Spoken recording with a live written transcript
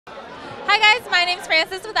Hi guys, my name's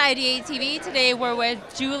Frances with IdeateTV. Today we're with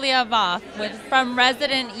Julia Voth from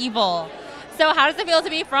Resident Evil. So how does it feel to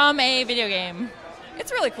be from a video game?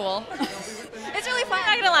 It's really cool. It's really fun.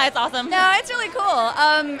 I'm not gonna lie, it's awesome. No, it's really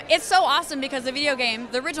cool. It's so awesome because the video game,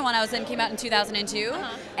 the original one I was in, came out in 2002,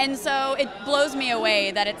 and so it blows me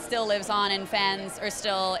away that it still lives on and fans are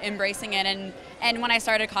still embracing it. And when I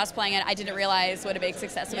started cosplaying it, I didn't realize what a big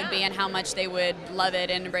success it would be and how much they would love it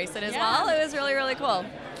and embrace it as well. It was really, really cool.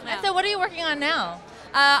 Yeah. And so what are you working on now?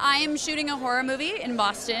 I am shooting a horror movie in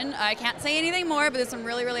Boston. I can't say anything more, but there's some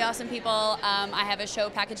really, really awesome people. I have a show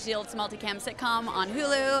package deal. It's a multi-cam sitcom on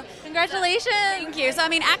Hulu. Congratulations! Thank you. So I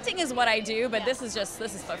mean, acting is what I do, but this is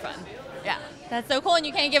for fun. Yeah. That's so cool, and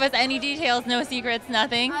you can't give us any details, no secrets,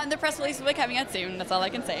 nothing? The press release will be coming out soon. That's all I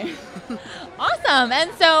can say. Awesome.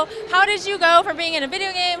 And so how did you go from being in a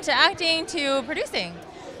video game to acting to producing?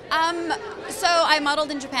 So I modeled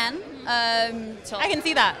in Japan. I can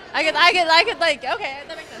see that. I could like, okay,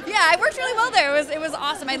 that makes sense. Yeah, I worked really well there. It was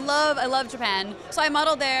awesome. I love Japan. So I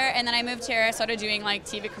modeled there, and then I moved here. I started doing like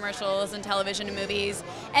TV commercials and television and movies.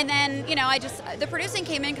 And then, you know, the producing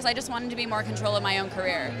came in because I just wanted to be more in control of my own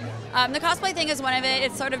career. The cosplay thing is one of it.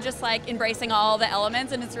 It's sort of just like embracing all the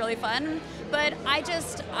elements, and it's really fun. But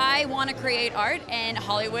I want to create art, and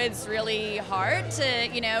Hollywood's really hard to,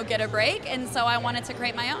 you know, get a break, and so I wanted to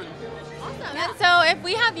create my own. Awesome. Yeah. And so if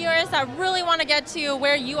we have viewers that really want to get to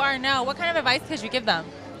where you are now, what kind of advice could you give them?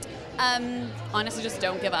 Honestly, just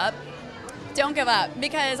don't give up. Don't give up,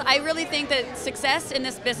 because I really think that success in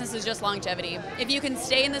this business is just longevity. If you can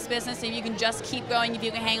stay in this business, if you can just keep going, if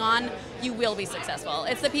you can hang on, you will be successful.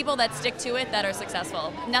 It's the people that stick to it that are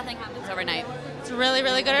successful. Nothing happens overnight. It's really,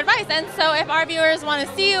 really good advice. And so if our viewers want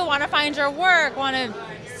to see you, want to find your work, want to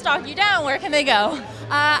stalk you down, where can they go?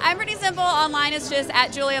 I'm pretty simple. Online it's just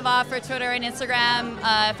at Julia Voth for Twitter and Instagram.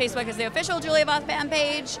 Facebook is the official Julia Voth fan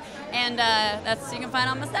page, and you can find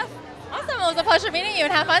all my stuff. Awesome. It was a pleasure meeting you,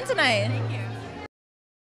 and have fun tonight. Thank you.